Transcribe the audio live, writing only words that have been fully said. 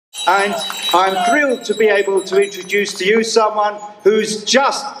And I'm thrilled to be able to introduce to you someone who's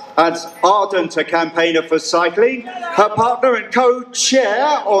just as ardent a campaigner for cycling, her partner and co-chair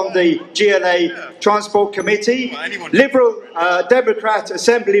on the GLA Transport Committee, Liberal Democrat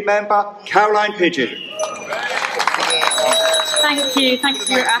Assembly Member Caroline Pidgeon. Thank you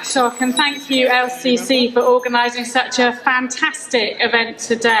Ashok, and thank you LCC for organising such a fantastic event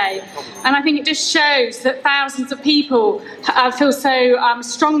today. And I think it just shows that thousands of people feel so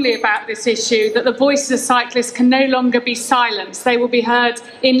strongly about this issue that the voices of cyclists can no longer be silenced. They will be heard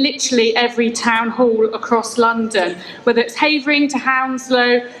in literally every town hall across London, whether it's Havering to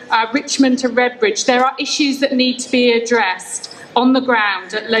Hounslow, Richmond to Redbridge. There are issues that need to be addressed on the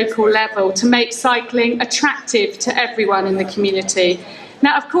ground at local level to make cycling attractive to everyone in the community.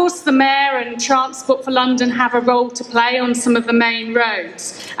 Now, of course, the Mayor and Transport for London have a role to play on some of the main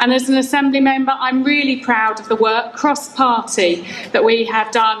roads. And as an Assembly member, I'm really proud of the work cross-party that we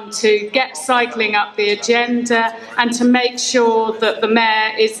have done to get cycling up the agenda and to make sure that the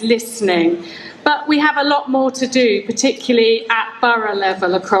Mayor is listening. But we have a lot more to do, particularly at borough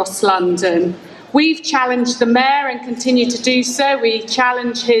level across London. We've challenged the Mayor and continue to do so. We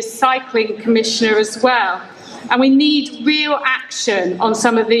challenge his cycling commissioner as well. And we need real action on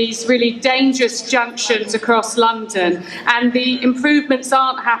some of these really dangerous junctions across London. And the improvements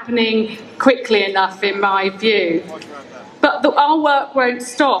aren't happening quickly enough, in my view. But our work won't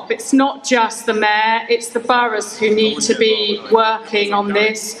stop. It's not just the Mayor, it's the boroughs who need to be working on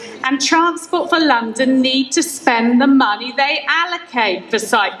this. And Transport for London need to spend the money they allocate for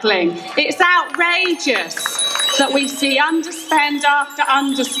cycling. It's outrageous that we see underspend after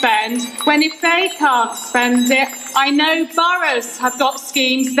underspend, when if they can't spend it, I know boroughs have got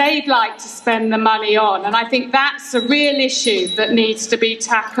schemes they'd like to spend the money on, and I think that's a real issue that needs to be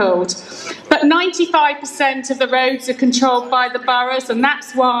tackled. But 95% of the roads are controlled by the boroughs, and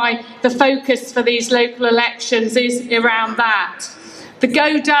that's why the focus for these local elections is around that. The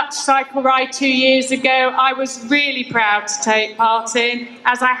Go Dutch cycle ride 2 years ago, I was really proud to take part in,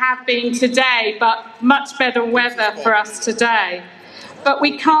 as I have been today, but much better weather for us today. But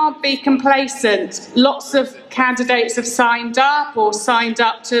we can't be complacent. Lots of candidates have signed up or signed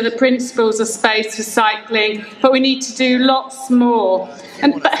up to the principles of space for cycling, but we need to do lots more.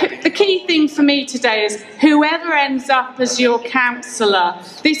 But the key thing for me today is whoever ends up as your councillor,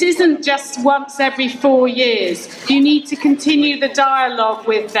 this isn't just once every 4 years. You need to continue the dialogue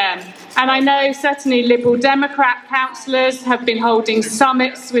with them. And I know certainly Liberal Democrat councillors have been holding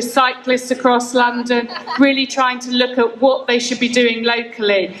summits with cyclists across London, really trying to look at what they should be doing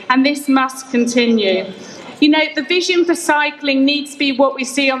locally. And this must continue. You know, the vision for cycling needs to be what we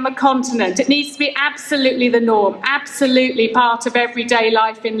see on the continent. It needs to be absolutely the norm, absolutely part of everyday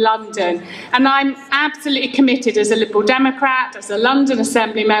life in London. And I'm absolutely committed as a Liberal Democrat, as a London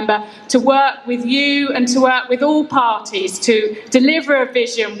Assembly member, to work with you and to work with all parties to deliver a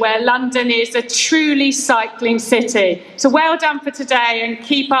vision where London is a truly cycling city. So well done for today and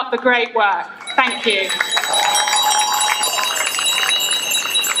keep up the great work. Thank you.